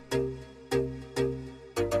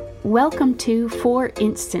Welcome to For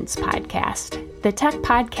Instance Podcast, the tech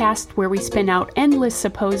podcast where we spin out endless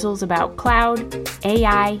supposals about cloud,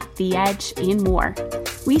 AI, the edge, and more.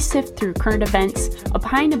 We sift through current events,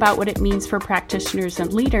 opine about what it means for practitioners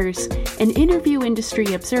and leaders, and interview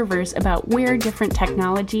industry observers about where different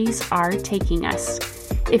technologies are taking us.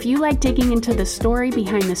 If you like digging into the story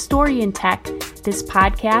behind the story in tech, this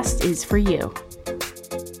podcast is for you.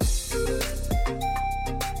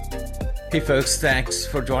 Hey folks, thanks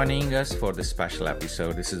for joining us for this special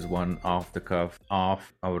episode. This is one off the cuff of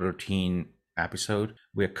our routine episode.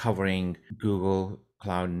 We're covering Google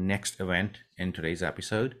Cloud Next event in today's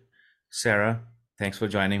episode. Sarah, thanks for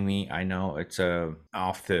joining me. I know it's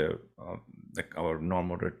off our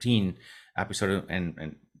normal routine episode,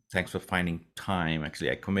 and thanks for finding time.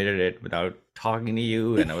 Actually, I committed it without talking to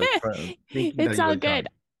you, and I was thinking It's that all you good.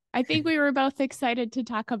 I think we were both excited to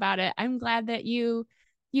talk about it. I'm glad that you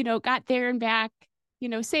got there and back,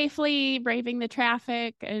 safely, braving the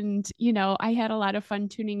traffic. And, I had a lot of fun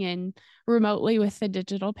tuning in remotely with the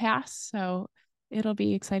digital pass. So it'll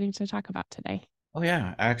be exciting to talk about today. Oh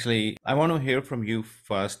yeah, actually, I want to hear from you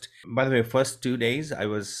first. By the way, first 2 days I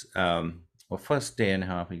was, or first day and a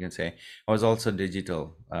half, you can say, I was also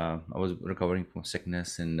digital. I was recovering from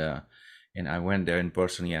sickness, and I went there in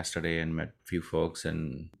person yesterday and met a few folks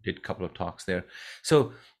and did a couple of talks there.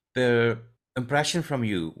 So the impression from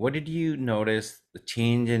you, what did you notice the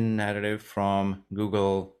change in narrative from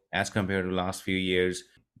Google as compared to the last few years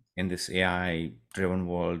in this AI driven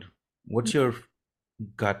world? What's your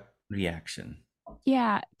gut reaction?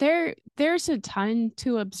 Yeah, there's a ton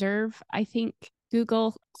to observe. I think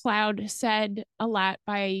Google Cloud said a lot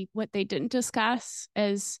by what they didn't discuss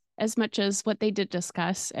as much as what they did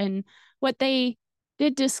discuss. And what they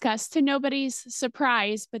did discuss, to nobody's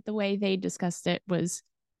surprise, but the way they discussed it was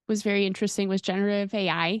very interesting, was generative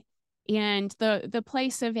AI and the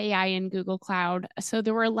place of AI in Google Cloud. So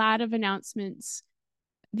there were a lot of announcements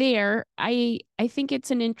there. I think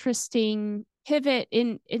it's an interesting pivot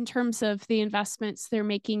in terms of the investments they're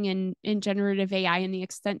making in generative AI and the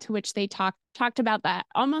extent to which they talked about that,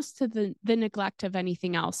 almost to the neglect of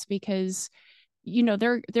anything else, because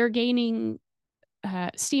they're gaining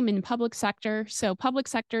steam in public sector. So public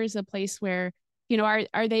sector is a place where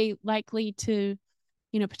are they likely to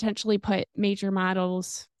potentially put major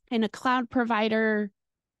models in a cloud provider?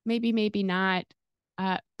 Maybe not.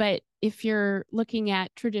 But if you're looking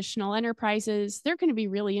at traditional enterprises, they're going to be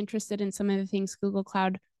really interested in some of the things Google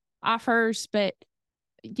Cloud offers. But,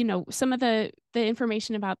 some of the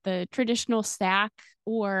information about the traditional stack,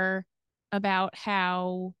 or about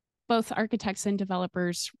how both architects and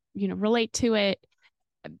developers, relate to it,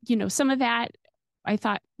 some of that I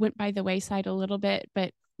thought went by the wayside a little bit,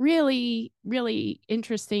 but really, really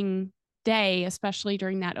interesting day, especially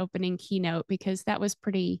during that opening keynote, because that was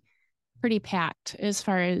pretty packed as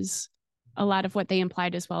far as a lot of what they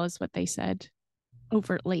implied as well as what they said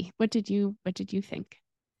overtly. What did you think?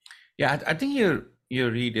 Yeah, I think your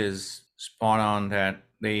read is spot on, that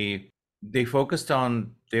they focused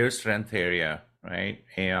on their strength area, right?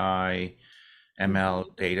 AI,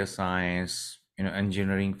 ML, data science,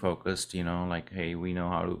 engineering focused, like, hey, we know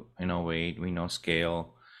how to innovate, we know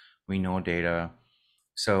scale, we know data.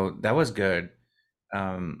 So that was good.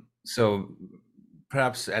 So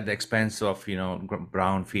perhaps at the expense of,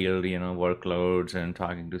 brownfield, workloads, and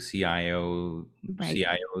talking to Right.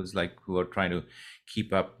 CIOs, like, who are trying to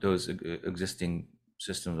keep up those existing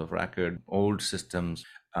systems of record, old systems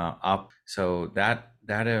up. So that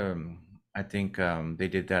I think they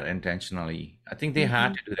did that intentionally. I think they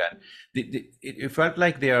had to do that. It felt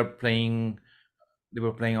like they were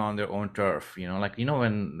playing on their own turf, like,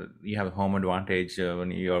 when you have a home advantage,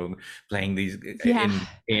 when you're playing these Yeah. in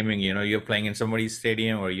gaming, you're playing in somebody's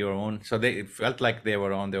stadium or your own. So it felt like they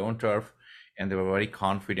were on their own turf, and they were very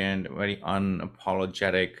confident, very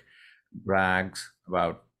unapologetic brags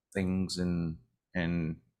about things, and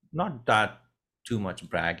not that too much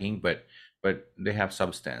bragging, but they have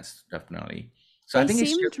substance, definitely. So I They think it's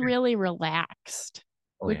seemed shifted. really relaxed,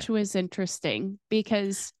 Oh yeah. which was interesting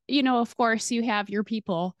because, of course, you have your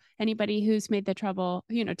people. Anybody who's made the trouble,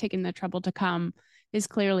 taken the trouble to come is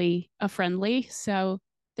clearly a friendly. So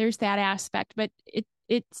there's that aspect, but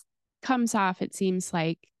it comes off, it seems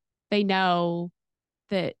like they know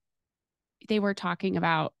that they were talking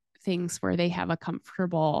about things where they have a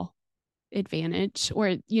comfortable advantage,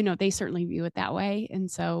 or they certainly view it that way. And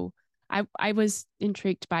so I was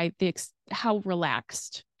intrigued by how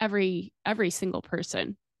relaxed every single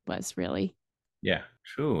person was, really. Yeah,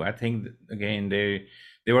 true. I think again,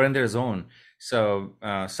 They were in their zone. So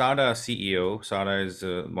Sada CEO, Sada is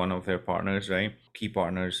one of their partners, right? Key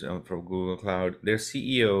partners for Google Cloud. Their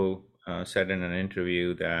CEO said in an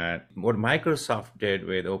interview that what Microsoft did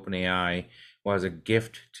with OpenAI was a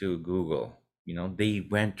gift to Google. They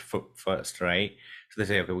went first, right? So they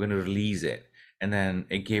say, okay, we're going to release it, and then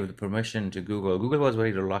it gave the permission to Google. Google was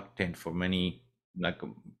very reluctant for many, like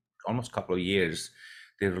almost a couple of years.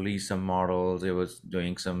 They released some models. It was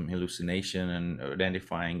doing some hallucination and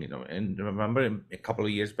identifying, and remember a couple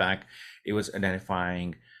of years back, it was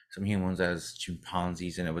identifying some humans as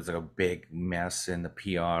chimpanzees, and it was like a big mess in the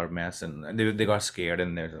PR mess, and they got scared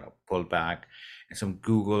and they pulled back. And some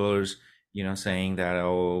Googlers, saying that,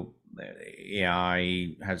 oh,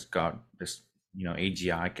 AI has got this,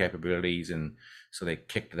 AGI capabilities, and so they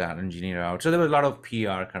kicked that engineer out. So there was a lot of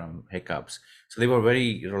PR kind of hiccups. So they were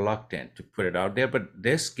very reluctant to put it out there, but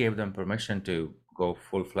this gave them permission to go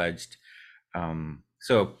full fledged.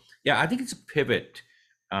 So yeah, I think it's a pivot.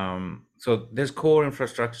 So there's core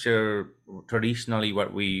infrastructure, traditionally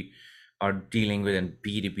what we are dealing with in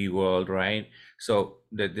B2B world, right? So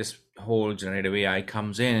that this whole generative AI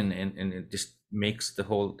comes in, and it just makes the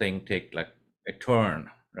whole thing take like a turn,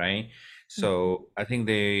 right? Mhm. So I think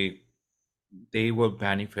they will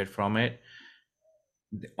benefit from it.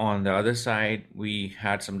 On the other side, we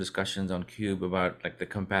had some discussions on Cube about like the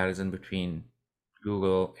comparison between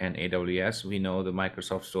Google and AWS. We know the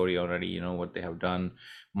Microsoft story already, what they have done,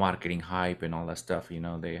 marketing hype and all that stuff,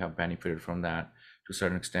 they have benefited from that to a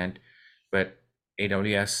certain extent. But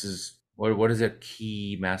AWS is, what is their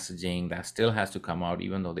key messaging that still has to come out,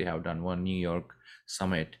 even though they have done one New York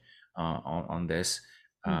summit on this.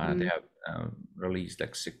 They Mhm. have released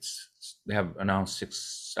like they have announced 6,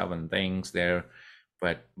 7 things there,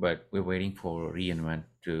 but we're waiting for reInvent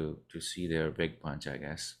to see their big punch, I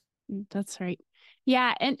guess. That's right.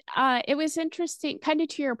 Yeah, and it was interesting, kind of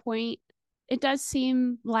to your point. It does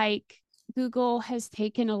seem like Google has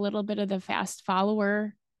taken a little bit of the fast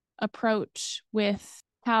follower approach with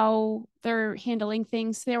how they're handling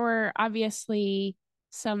things. There were obviously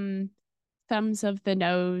some thumbs of the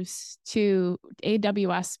nose to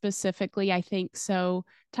AWS specifically, I think. So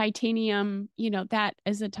Titanium, that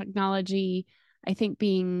as a technology, I think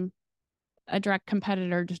being a direct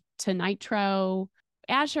competitor to Nitro,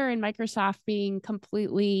 Azure and Microsoft being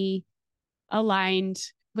completely aligned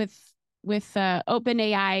with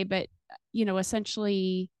OpenAI, but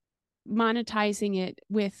essentially monetizing it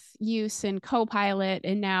with use in Copilot,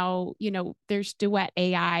 and now there's Duet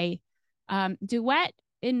AI. Duet,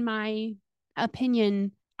 in my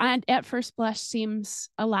opinion, at first blush, seems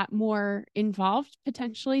a lot more involved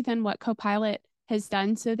potentially than what Copilot has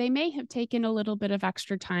done. So they may have taken a little bit of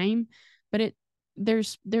extra time, but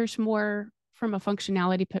there's more from a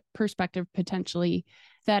functionality perspective potentially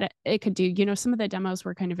that it could do. Some of the demos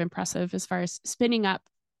were kind of impressive as far as spinning up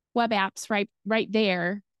web apps right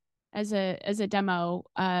there as a demo,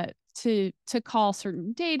 to call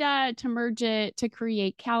certain data, to merge it, to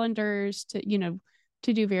create calendars,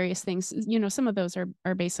 to do various things. Some of those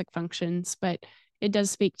are basic functions, but it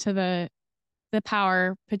does speak to the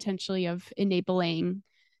power potentially of enabling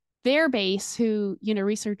their base, who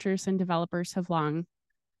researchers and developers have long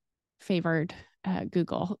favored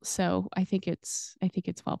Google. So I think it's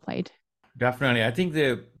well played. Definitely. I think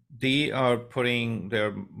they are putting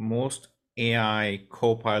their most AI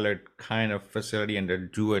co-pilot kind of facility under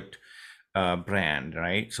Duet brand,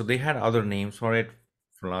 right? So they had other names for it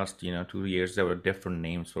for the last, 2 years. There were different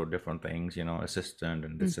names for different things, assistant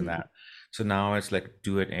and this and Mm-hmm. that. So now it's like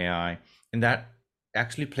Duet AI. And that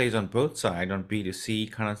actually plays on both sides, on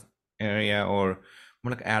B2C kind of area, or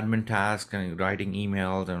more like admin tasks and writing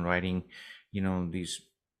emails and writing, these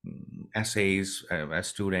essays as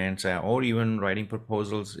students, or even writing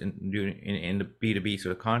proposals in the B2B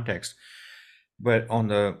sort of context. But on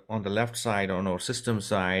the left side, on our system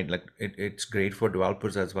side, like it's great for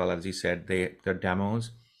developers as well. As you said, the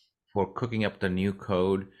demos for cooking up the new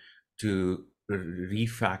code, to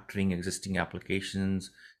refactoring existing applications,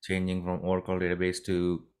 changing from Oracle database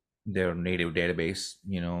to their native database,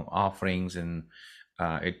 offerings, and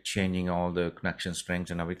it changing all the connection strings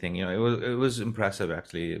and everything. It was impressive,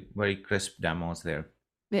 actually. Very crisp demos there.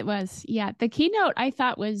 It was, yeah. The keynote I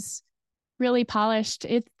thought was really polished.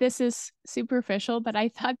 This is superficial, but I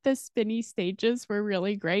thought the spinny stages were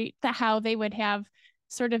really great. How they would have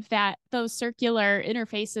sort of those circular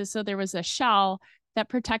interfaces. So there was a shell that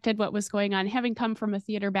protected what was going on. Having come from a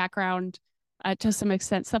theater background, to some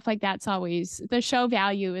extent, stuff like that's always the show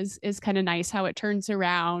value is kind of nice. How it turns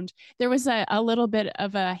around. There was a little bit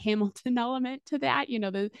of a Hamilton element to that.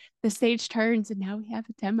 The stage turns and now we have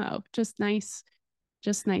a demo. Just nice,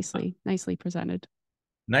 just nicely presented.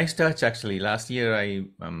 Nice touch, actually. Last year, I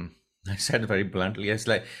said very bluntly, I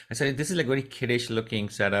said this is like very kiddish looking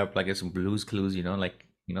setup, like it's Blue's Clues, like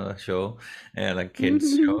the show, like kids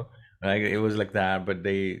Mhm. show. Like it was like that, but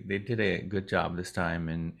they did a good job this time,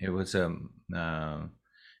 and it was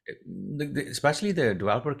especially the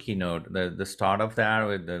developer keynote, the start of that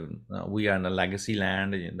with the "We Are in a Legacy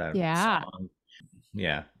Land," that Yeah. song.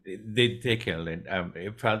 Yeah, they killed it.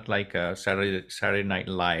 It felt like a Saturday Night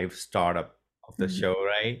Live startup of the Mhm. show,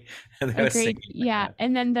 right? They were Agreed. singing like Yeah. that.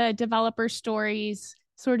 And then the developer stories,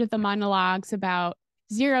 sort of the monologues about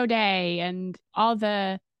 0 day and all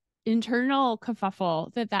the internal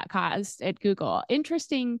kerfuffle that that caused at Google.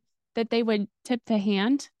 Interesting that they would tip the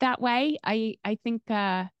hand that way. I think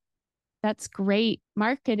that's great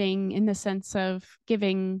marketing in the sense of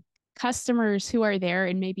giving customers who are there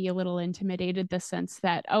and maybe a little intimidated the sense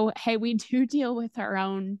that, oh, hey, we do deal with our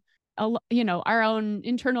own, our own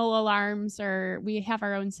internal alarms, or we have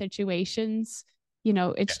our own situations.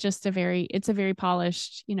 Yeah, It's a very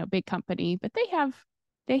polished, big company, but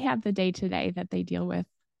they have the day to day that they deal with.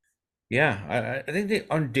 yeah. I think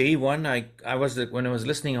on day one, I was when I was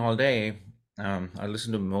listening all day. I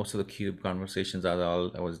listened to most of the Cube conversations. I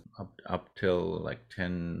was up till like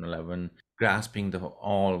 10, 11, grasping the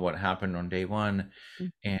all what happened on day one.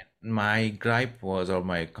 And my gripe was, or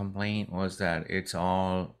my complaint was, that it's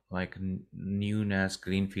all like newness,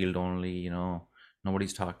 greenfield only.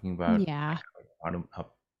 Nobody's talking about Yeah. how to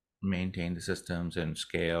maintain the systems and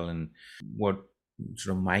scale and what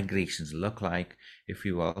sort of migrations look like, if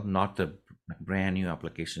you will. Not the brand new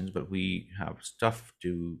applications, but we have stuff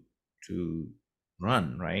to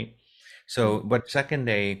run, right? So, but second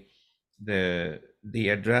day, they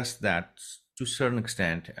addressed that to a certain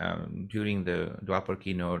extent during the Dwapar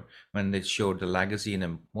keynote, when they showed the legacy in a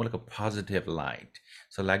more like a positive light.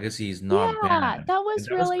 So legacy is not Yeah, bad. that And was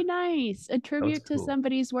really nice. A that was tribute to cool.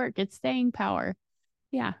 somebody's work. It's staying power.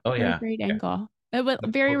 Yeah, Oh very yeah, great yeah. angle. It was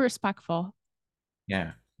very respectful.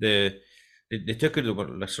 Yeah, they took it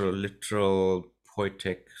about like sort of literal,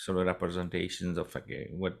 poetic sort of representations of like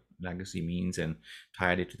what legacy means, and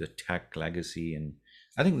tied it to the tech legacy. And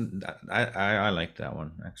I think that, I like that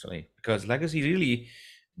one actually, because legacy really.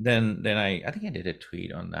 Then I think I did a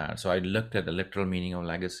tweet on that. So I looked at the literal meaning of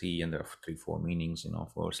legacy, and there are three, four meanings,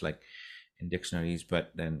 of course, like in dictionaries.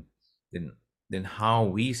 But then then how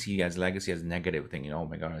we see as legacy as negative thing. Oh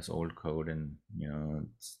my God, it's old code, and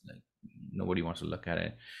it's like nobody wants to look at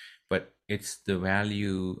it. But it's the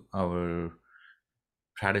value our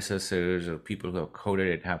predecessors or people who have coded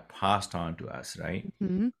it have passed on to us, right?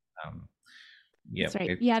 Mhm. um That's yep right.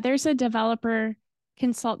 it Yeah, there's a developer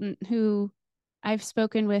consultant who I've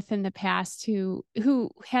spoken with in the past who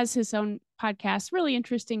has his own podcast, really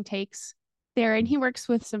interesting takes there, and he works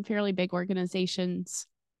with some fairly big organizations,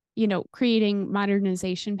 creating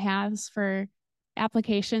modernization paths for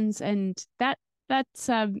applications, and that's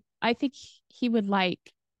I think he would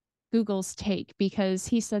like Google's take, because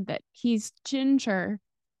he said that he's ginger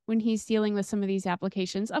when he's dealing with some of these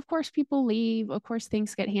applications. Of course, people leave, of course,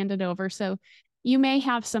 things get handed over. So you may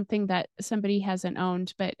have something that somebody hasn't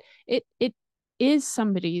owned, but it is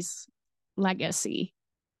somebody's legacy.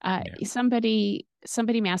 yeah Somebody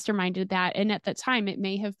masterminded that, and at the time, it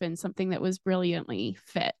may have been something that was brilliantly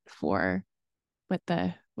fit for what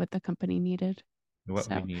the company needed. what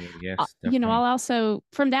we So, needed, yes, I'll definitely. also,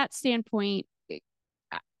 from that standpoint,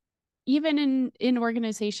 even in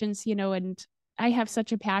organizations, and I have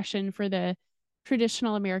such a passion for the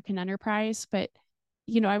traditional American enterprise, but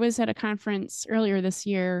I was at a conference earlier this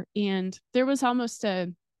year, and there was almost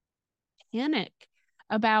a panic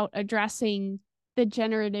about addressing the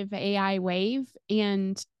generative AI wave,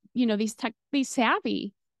 and these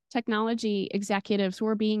savvy technology executives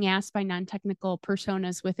were being asked by non-technical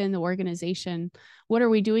personas within the organization, what are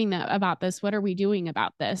we doing about this, what are we doing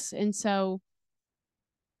about this? And so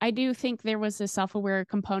I do think there was a self-aware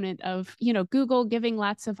component of, Google giving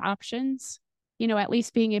lots of options, at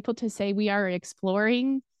least being able to say we are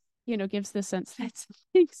exploring, gives the sense that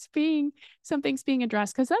something's being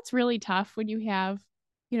addressed. Cause that's really tough when you have,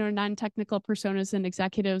 non-technical personas and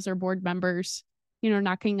executives or board members,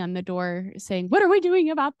 knocking on the door saying, what are we doing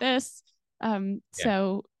about this? Yeah,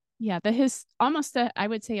 So yeah, the his almost I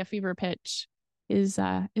would say a fever pitch is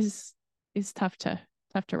tough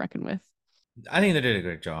to reckon with. I think they did a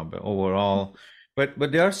great job overall. But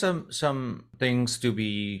there are some things to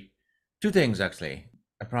be, two things actually.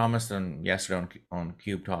 I promised on yesterday on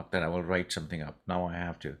Cube Talk that I will write something up. Now I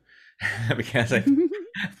have to, because I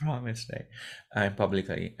promised,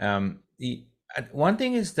 publicly. One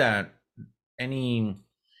thing is that any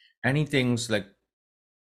any things like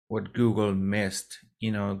what Google missed.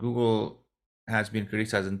 Google has been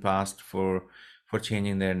criticized in the past for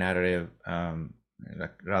changing their narrative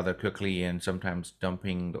like rather quickly, and sometimes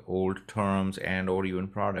dumping the old terms and or even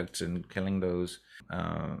products and killing those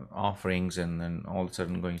offerings, and then all of a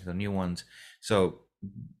sudden going to the new ones. So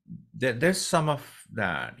there's some of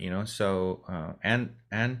that, So and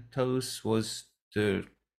Anthos was the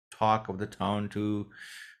talk of the town 2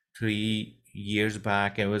 3 years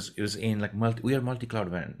back. It was in like we are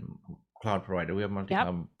multi-cloud cloud provider. We have Yep,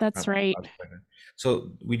 multi-cloud that's right. cloud provider.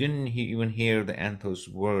 So we didn't even hear the Anthos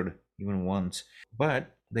word even once,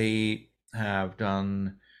 but they have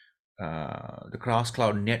done the cross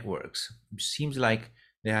cloud networks. It seems like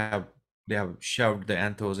they have they have shoved the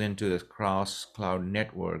Anthos into the cross cloud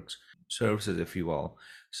networks services, if you will.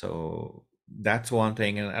 So that's one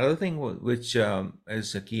thing. And another thing which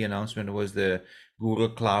is a key announcement was the Google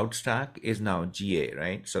Cloud Stack is now GA,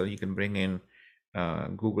 right? So you can bring in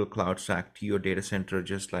Google Cloud Stack to your data center,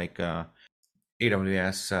 just like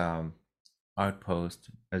AWS Outpost,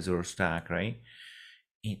 Azure Stack, right?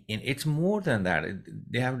 It's more than that.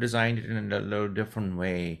 They have designed it in a little different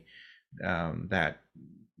way, that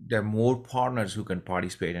there are more partners who can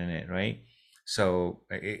participate in it, right? So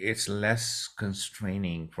it's less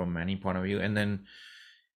constraining from any point of view. And then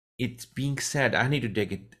it's being said, I need to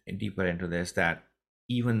dig it deeper into this, that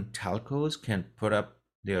even telcos can put up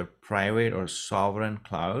their private or sovereign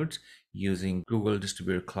clouds using Google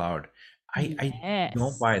Distributed Cloud. I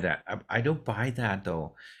don't Yes. buy that. I don't buy that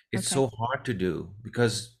though. It's Okay. so hard to do,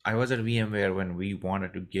 because I was at VMware when we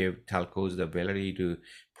wanted to give telcos the ability to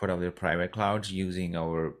put up their private clouds using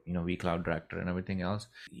our, vCloud Director and everything else.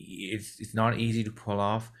 It's not easy to pull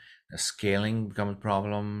off. The scaling become a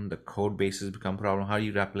problem, the code bases become a problem. How do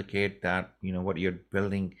you replicate that, what you're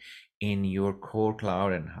building in your core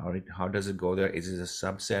cloud, and how does it go there? Is it a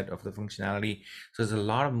subset of the functionality? So there's a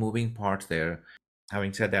lot of moving parts there.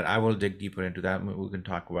 Having said that, I will dig deeper into that. We can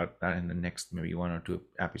talk about that in the next maybe 1 or 2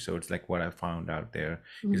 episodes, like what I found out there.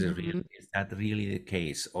 Mhm. Is that really the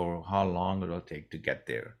case, or how long it'll take to get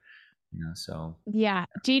there? So Yeah,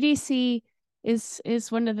 GDC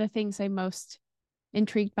is one of the things I'm most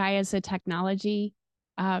intrigued by as a technology.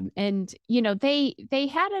 And they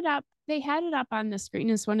had it up on the screen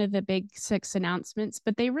as one of the big six announcements,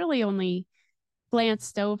 but they really only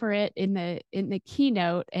glanced over it in the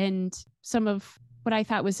keynote. And some of what I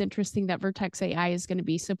thought was interesting, that Vertex AI is going to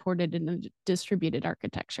be supported in the distributed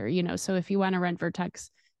architecture. So if you want to run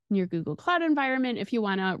Vertex in your Google Cloud environment, if you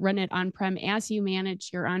want to run it on-prem as you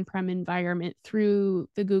manage your on-prem environment through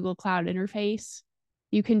the Google Cloud interface,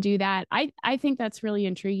 you can do that. I think that's really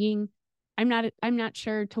intriguing. I'm not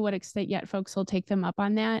sure to what extent yet folks will take them up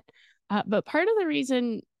on that. But part of the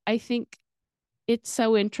reason I think it's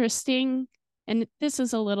so interesting, and this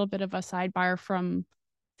is a little bit of a sidebar from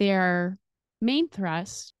their main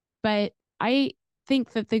thrust, but I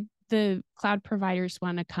think that the cloud providers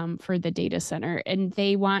want to come for the data center and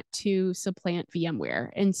they want to supplant VMware.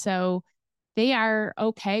 And so they are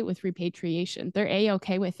okay with repatriation. They're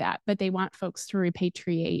okay with that, but they want folks to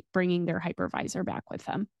repatriate, bringing their hypervisor back with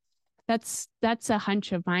them. That's a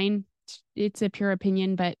hunch of mine. It's a pure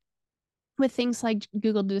opinion, but with things like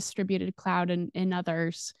Google Distributed Cloud and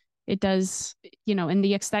others, it does, and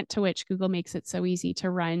the extent to which Google makes it so easy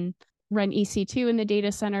to run EC2 in the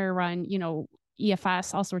data center, run,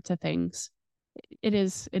 EFS, all sorts of things. It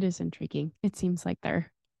is intriguing. It seems like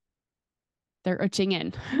they're itching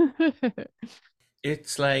in.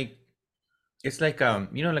 it's like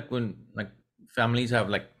like when like families have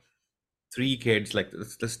like 3 kids, like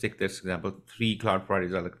let's take this example. 3 cloud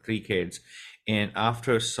providers are like 3 kids, and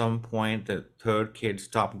after some point the third kid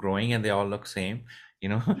stop growing and they all look same,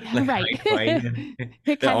 Yeah, like right. height wise, and It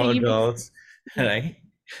they're kind of all even, adults, yeah, right?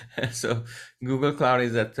 So Google Cloud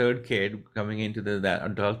is that third kid coming into that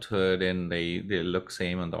adulthood, and they look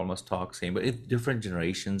same and they almost talk same, but it's different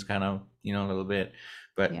generations, kind of, a little bit,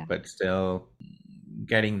 yeah. but still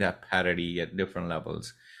getting that parity at different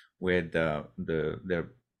levels with their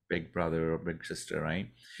big brother or big sister, right?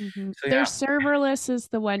 Mhm. So Their yeah, serverless is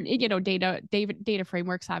the one, data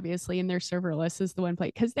frameworks, obviously, and their serverless is the one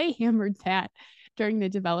play because they hammered that during the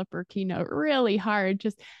developer keynote really hard.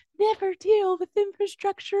 Just never deal with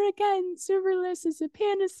infrastructure again. Serverless is a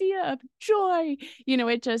panacea of joy.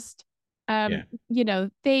 It just, yeah.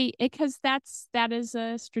 because that is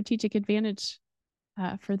a strategic advantage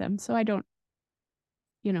for them. So I don't,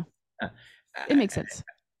 you know, Uh, it makes I, sense.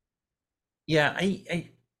 yeah,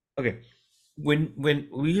 okay. When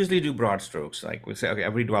we usually do broad strokes, like we say, okay,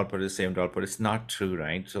 every developer is the same developer. It's not true,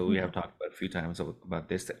 right? So we have No. talked about a few times about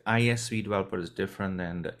this. The ISV developer is different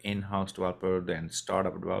than the in-house developer, than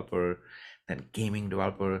startup developer, that gaming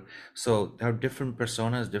developer. So there are different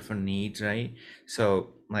personas, different needs, right?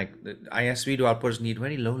 So like the ISV developers need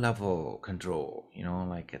very low level control,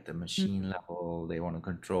 like at the machine Mhm. level, they want to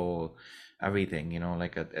control everything,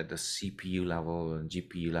 like at the CPU level and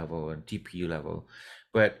GPU level and TPU level.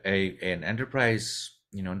 But an enterprise,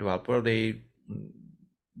 developer, they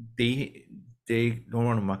they don't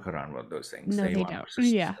want to muck around with those things. No, They they want don't.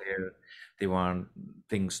 processes Yeah. there. They want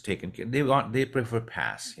things taken care. They prefer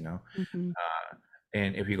pass, Hmm.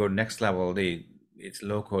 and if you go next level, it's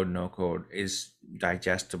low code, no code is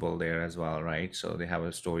digestible there as well, right? So they have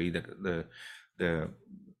a story that the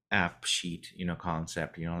app sheet,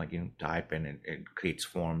 concept, like you type and it creates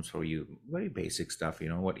forms for you. Very basic stuff,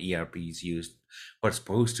 what ERPs used, what's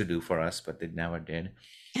supposed to do for us, but they never did.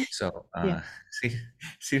 So Yeah. se-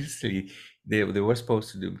 seriously, they were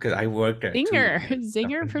supposed to do, because I worked at two Zinger.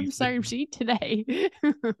 Zinger from companies. Sarbjeet today.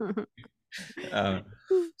 Uh,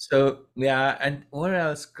 so yeah, and what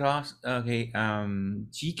else? Cross. Okay.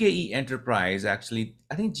 GKE Enterprise, actually,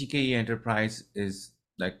 I think GKE Enterprise is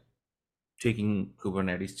like taking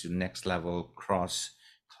Kubernetes to next level, cross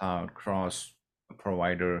cloud, cross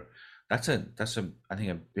provider. That's a I think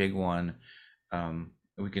a big one.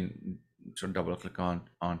 We can sort of double click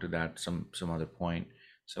onto that some other point.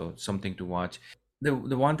 So something to watch. The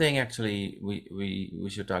one thing actually we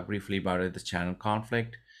should talk briefly about is the channel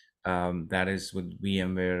conflict. That is with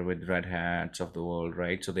VMware, with Red Hats of the world,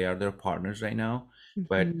 right? So they are their partners right now,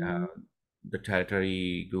 but Mhm. the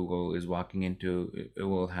territory Google is walking into, it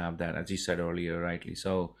will have that, as you said earlier, rightly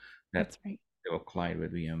so, that That's right. they will collide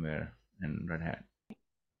with VMware and Red Hat.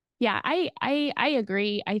 Yeah, I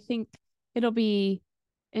agree. I think it'll be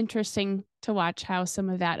interesting to watch how some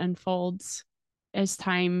of that unfolds as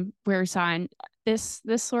time wears on. This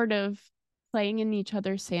sort of playing in each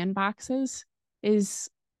other's sandboxes is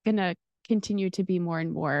gonna continue to be more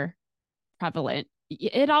and more prevalent.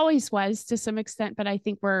 It always was to some extent, but I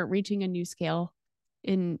think we're reaching a new scale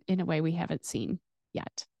in a way we haven't seen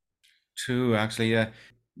yet. True, actually, yeah.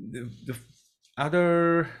 The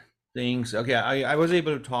other things, okay, I was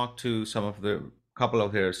able to talk to some of the couple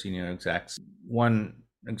of their senior execs. One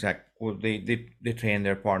exec, well, they train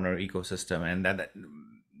their partner ecosystem, and that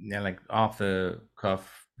yeah, like off the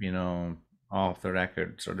cuff, off the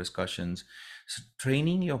records or discussions. So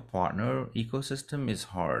training your partner ecosystem is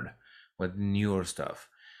hard with newer stuff,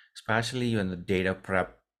 especially when the data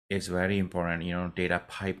prep is very important. Data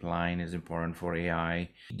pipeline is important for AI.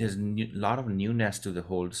 There's a lot of newness to the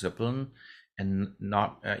whole discipline, and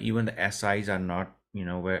not even the SIs are not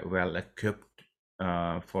well equipped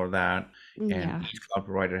for that. And Yeah, each cloud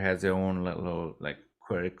provider has their own little like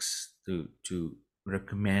quirks to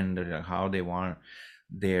recommend how they want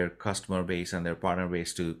their customer base and their partner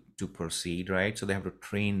base to proceed, right? So they have to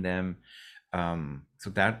train them. So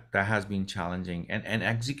that has been challenging, and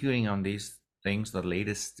executing on these things, the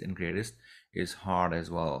latest and greatest, is hard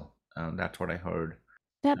as well. That's what I heard.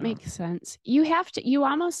 that Um, makes sense. You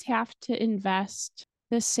almost have to invest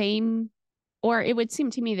the same, or it would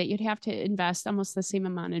seem to me that you'd have to invest almost the same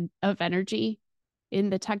amount of energy in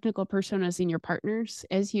the technical personas in your partners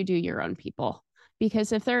as you do your own people.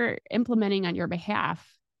 Because if they're implementing on your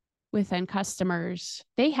behalf within customers,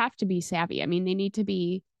 they have to be savvy. I mean, they need to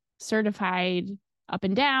be certified up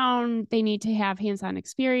and down. They need to have hands on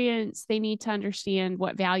experience. They need to understand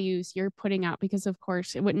what values you're putting out because, of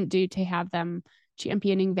course, it wouldn't do to have them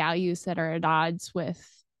championing values that are at odds with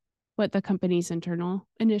what the company's internal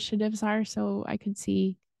initiatives are. So I could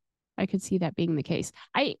see that being the case.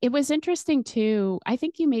 It was interesting too. I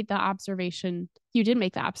think you did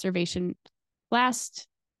make the observation last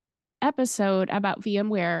episode about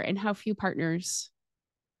VMware and how few partners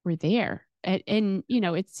were there.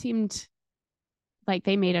 It seemed like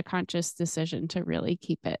they made a conscious decision to really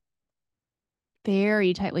keep it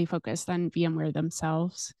very tightly focused on VMware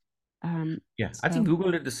themselves. Um, yeah, I think so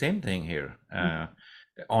Google did the same thing here,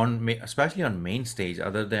 especially on main stage,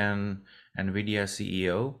 other than NVIDIA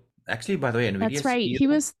CEO. Actually, by the way, NVIDIA that's right. He CEO,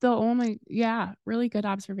 was the only, yeah, really good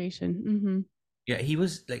observation. yeah, he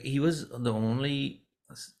was the only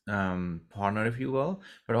partner, if you will,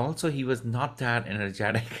 but also he was not that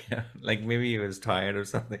energetic. Like maybe he was tired or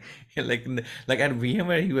something. Like at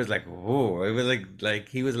VMware, he was like, whoa, it was like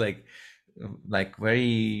he was like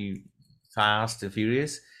very fast and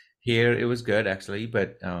furious. Here it was good actually,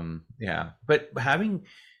 but yeah. But having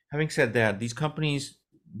said that, these companies,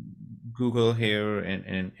 Google here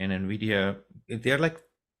and Nvidia, they're like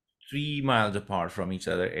 3 miles apart from each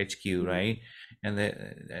other, HQ, Mhm. right? And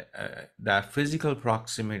that physical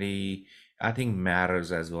proximity, I think,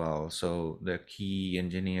 matters as well. So the key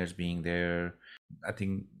engineers being there, I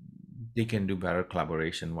think they can do better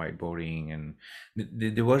collaboration, whiteboarding, and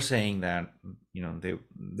they were saying that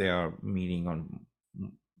they are meeting on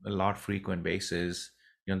a lot frequent basis.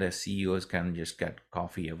 Their CEOs can just get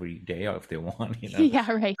coffee every day or if they want. Yeah,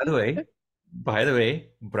 right. By the way,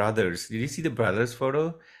 brothers. Did you see the brothers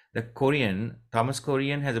photo? The Korean, Thomas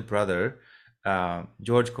Korean has a brother,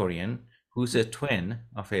 George Korean, who's a twin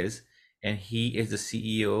of his, and he is the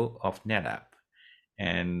CEO of NetApp.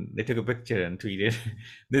 And they took a picture and tweeted.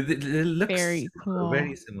 They look Very similar, very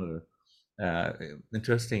cool. similar. Uh,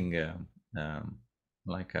 Interesting.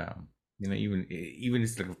 Like even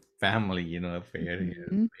it's like a family, affair here in Mhm.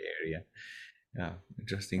 the Bay Area. Yeah,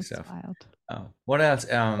 interesting That's stuff. wild. What else?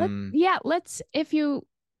 Let's, if you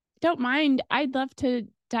don't mind, I'd love to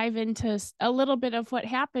dive into a little bit of what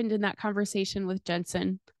happened in that conversation with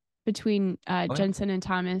Jensen, between Okay. Jensen and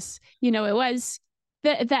Thomas. It was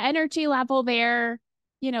the energy level there.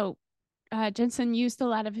 You know, Jensen used a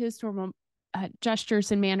lot of his normal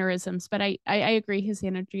gestures and mannerisms, but I agree his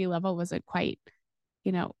energy level wasn't quite,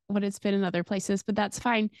 what it's been in other places, but that's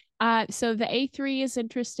fine. So the A3 is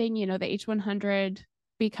interesting. The H100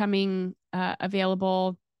 becoming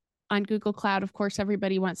available on Google Cloud. Of course,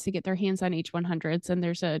 everybody wants to get their hands on H100s, and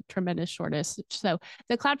there's a tremendous shortage. So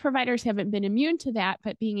the cloud providers haven't been immune to that,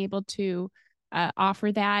 but being able to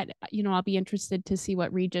offer that, I'll be interested to see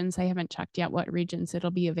what regions. I haven't checked yet what regions it'll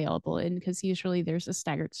be available in, because usually there's a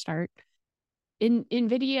staggered start in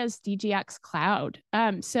NVIDIA's DGX Cloud.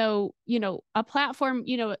 So a platform,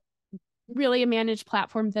 really a managed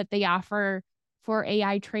platform that they offer for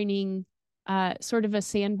AI training, sort of a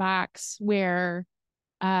sandbox where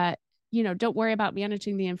uh, don't worry about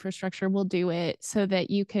managing the infrastructure. We'll do it so that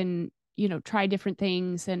you can, try different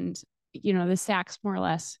things, and, the stack's more or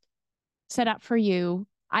less set up for you.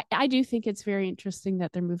 I do think it's very interesting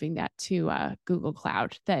that they're moving that to Google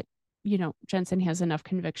Cloud, that, Jensen has enough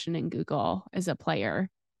conviction in Google as a player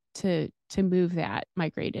to move that,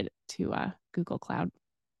 migrate it to Google Cloud.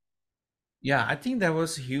 Yeah, I think that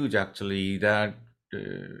was huge actually. That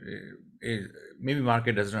it, maybe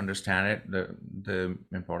market doesn't understand it, the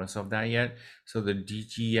importance of that yet. So the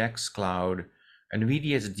DGX cloud,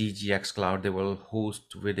 NVIDIA's DGX cloud, they will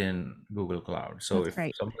host within Google Cloud. So That's if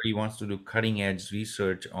right. somebody wants to do cutting edge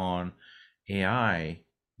research on AI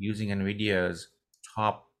using NVIDIA's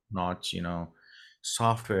top notch,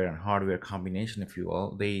 software and hardware combination, if you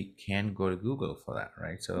will, they can go to Google for that,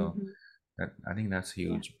 right? So Mm-hmm. that I think that's Yeah.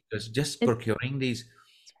 huge because just It, procuring these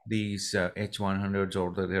H100s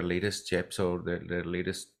or their latest chips or their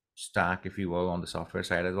latest stack, if you will, on the software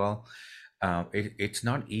side as well, it's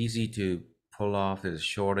not easy to pull off. There's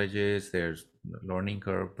shortages, there's learning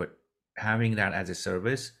curve, but having that as a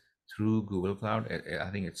service through Google Cloud, I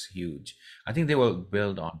think it's huge. I think they will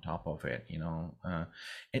build on top of it,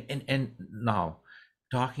 and now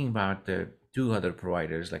talking about the two other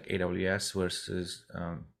providers like AWS versus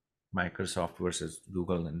Microsoft versus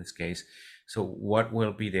Google in this case. So what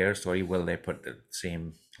will be their story? Will they put the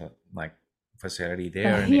same like facility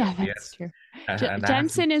there in yeah, that's AWS? true. And that's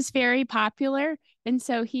Jensen is very popular, and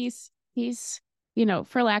so he's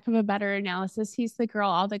for lack of a better analysis, he's the girl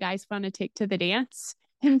all the guys want to take to the dance.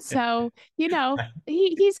 And so, he's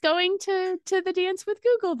going to the dance with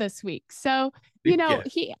Google this week. So, yeah.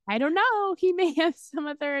 he I don't know, he may have some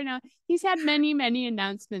other he's had many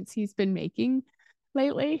announcements he's been making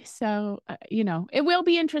lately. So, it will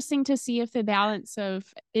be interesting to see if the balance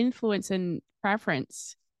of influence and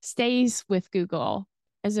preference stays with Google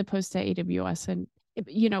as opposed to AWS. And,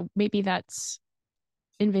 maybe that's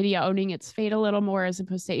NVIDIA owning its fate a little more, as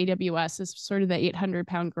opposed to AWS as sort of the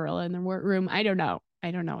 800-pound gorilla in the room. I don't know.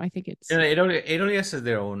 I think it's AWS has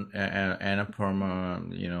their own Annapurna,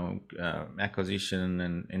 acquisition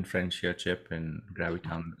and inferential chip and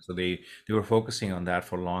Graviton. So they were focusing on that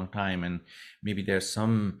for a long time, and maybe there's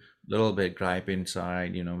some little bit gripe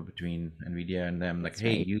inside, between NVIDIA and them, like, that's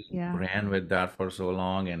hey, right. you Yeah. ran with that for so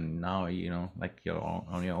long, and now like you're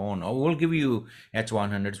on your own. Oh, we'll give you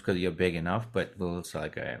H100s because you're big enough, but we'll it's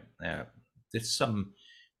like there's some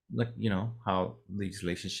like how these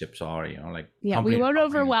relationships are, like Yeah, we company to won't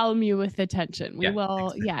company. overwhelm you with attention. We Yeah,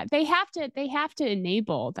 will, exactly. yeah. They have to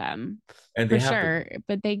enable them And for they have to. sure.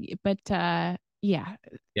 But yeah,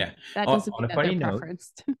 Yeah. that On, doesn't on mean a that they're funny note,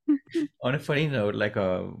 preferenced. like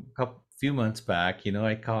a couple few months back,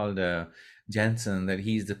 I called Jensen that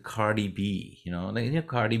he's the Cardi B. Like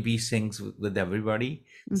Cardi B sings with everybody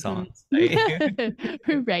Hmm. songs. Right?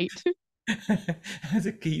 Right. As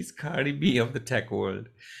a he's Cardi B of the tech world.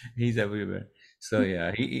 He's everywhere. So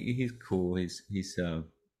yeah, he's cool. He's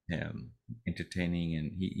entertaining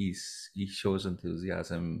and he shows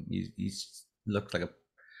enthusiasm. He's looks like a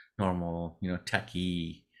normal,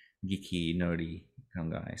 techie geeky, nerdy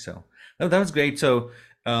kind of guy. So no, that was great. So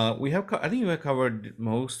we have, I think we have covered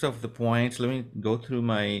most of the points. Let me go through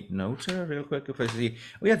my notes here real quick if I see.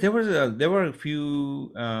 Oh yeah, there were a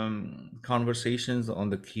few conversations on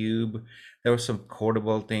the cube. There were some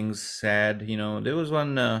quotable things said. You know, there was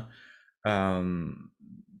one um,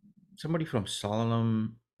 somebody from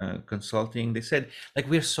Solomon Consulting. They said like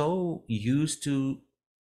we're so used to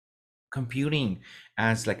computing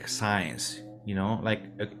as like science, you know, like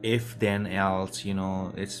if then else, you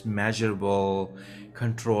know, it's measurable,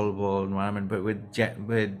 controllable environment. But with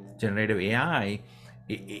with generative AI,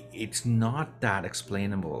 it's not that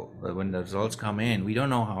explainable. When the results come in, we don't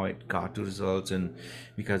know how it got to results, and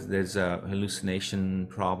because there's a hallucination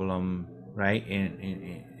problem, right,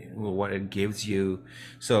 in what it gives you.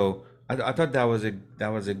 So I thought that was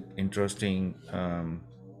a interesting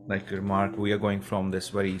like remark. We are going from this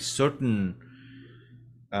very certain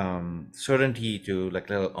certainty to like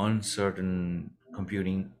little uncertain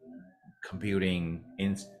computing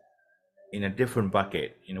in a different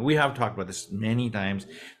bucket. You know, we have talked about this many times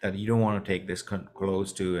that you don't want to take this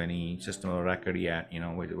close to any system of record yet, you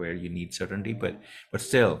know, where you need certainty, but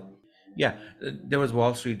still, yeah. There was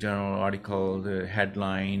Wall Street Journal article, the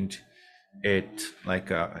headlined it like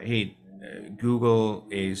hey, Google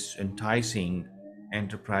is enticing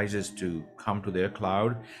enterprises to come to their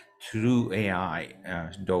cloud through AI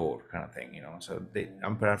door kind of thing, you know. So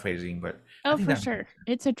I'm paraphrasing, but I Oh, think for that, sure.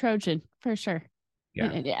 It's a Trojan, for sure.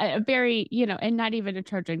 yeah. A very, and not even a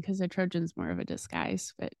Trojan because a Trojan's more of a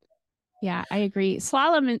disguise. But yeah, I agree.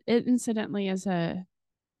 Slalom, incidentally, is a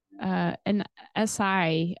an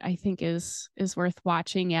SI, I think is worth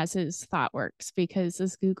watching, as is ThoughtWorks, because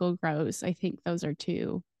as Google grows, I think those are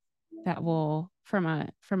two that will, from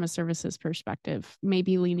a services perspective,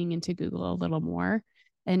 maybe leaning into Google a little more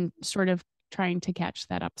and sort of trying to catch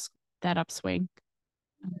that upswing.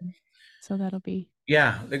 Um, so that'll be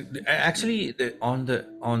Yeah, actually, on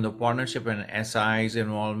the partnership and SI's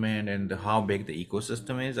involvement and how big the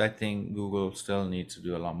ecosystem is, I think Google still needs to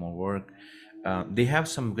do a lot more work. They have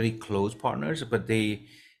some very close partners, but they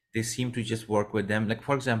seem to just work with them. Like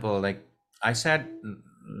for example, like I sat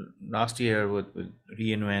last year with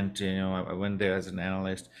reInvent. You know, I went there as an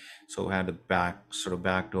analyst, so I had a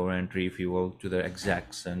backdoor entry, if you will, to the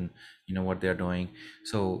execs and you know what they're doing.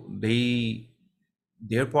 So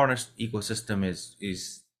their partners ecosystem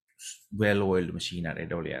is well-oiled machine at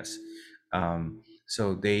AWS.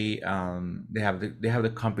 So they have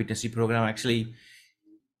the competency program. Actually,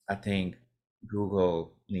 I think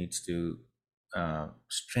Google needs to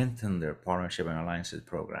strengthen their partnership and alliances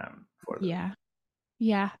program further. yeah.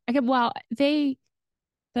 Yeah. Okay, well, the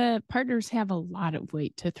partners have a lot of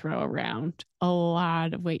weight to throw around, a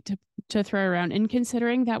lot of weight to throw around. And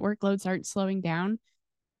considering that workloads aren't slowing down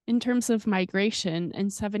in terms of migration, and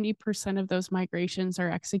 70% of those migrations are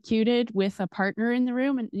executed with a partner in the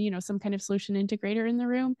room and some kind of solution integrator in the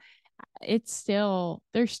room,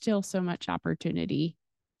 there's still so much opportunity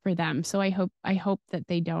for them. So I hope that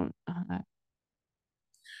they don't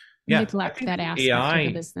Yeah, I neglect think that the aspect of the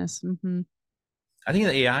AI. business. Mm-hmm. I think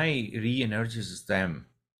the AI re-energizes them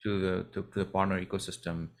to the partner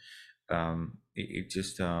ecosystem. It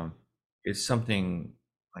just it's something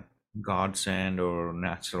like godsend or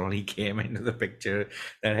naturally came into the picture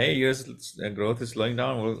that hey, your growth is slowing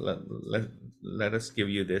down. Well, let us give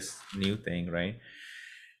you this new thing, right?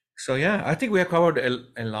 So yeah, I think we have covered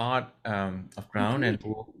a lot of ground, and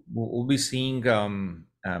Agreed. we'll be seeing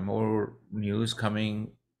more news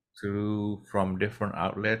coming through from different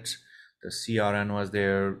outlets. The CRN was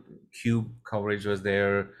there, Cube coverage was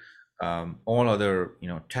there, all other, you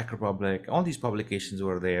know, Tech Republic, all these publications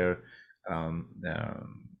were there. Um,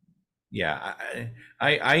 um, yeah,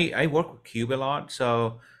 I work with Cube a lot,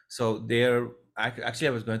 so there. Actually,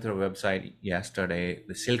 I was going through a website yesterday,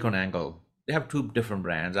 the Silicon Angle. They have two different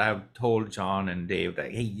brands. I have told John and Dave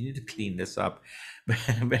that hey, you need to clean this up.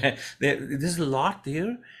 But there's a lot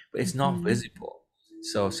there, but it's not Mm-hmm. visible.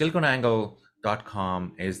 So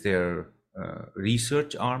SiliconAngle.com is their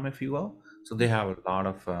research arm, if you will. So they have a lot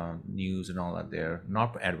of news and all that there.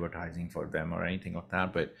 Not advertising for them or anything like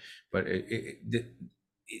that, but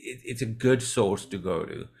it's a good source to go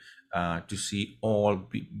to see all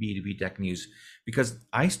B2B tech news, because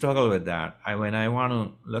I struggle with that. When I want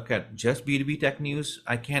to look at just B2B tech news,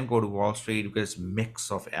 I can't go to Wall Street because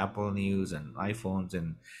mix of Apple news and iPhones,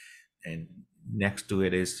 and next to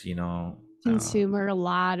it is, you know, Consumer, a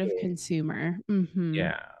lot of consumer. Mm-hmm.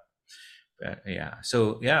 yeah, yeah.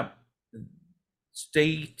 So yeah,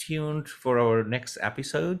 stay tuned for our next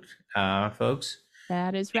episode, folks.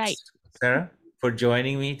 That is right. Thanks, Sarah, for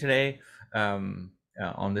joining me today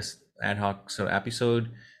on this ad hoc episode.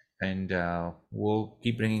 and we'll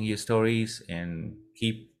keep bringing you stories and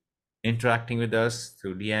keep interacting with us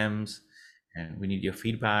through DMs. And we need your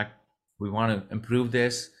feedback. We want to improve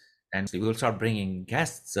this, and so we'll start bringing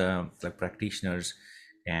guests, like practitioners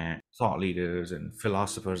and thought leaders and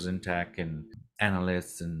philosophers in tech and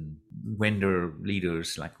analysts and vendor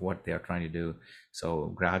leaders, like what they are trying to do.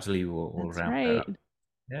 So gradually we'll That's ramp that right. up.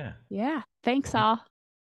 Yeah. Yeah. Thanks, all.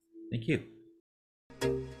 Thank you.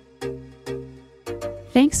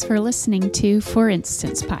 Thanks for listening to For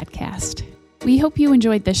Instance podcast. We hope you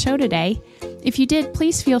enjoyed the show today. If you did,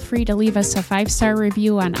 please feel free to leave us a 5-star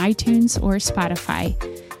review on iTunes or Spotify.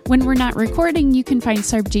 When we're not recording, you can find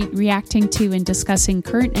Sarbjeet reacting to and discussing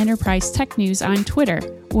current enterprise tech news on Twitter,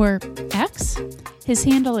 or X. His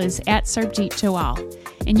handle is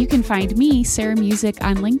 @SarbjeetJawal. And you can find me, Sarah Music,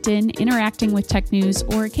 on LinkedIn, interacting with tech news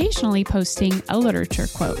or occasionally posting a literature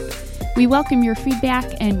quote. We welcome your feedback,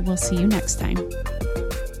 and we'll see you next time.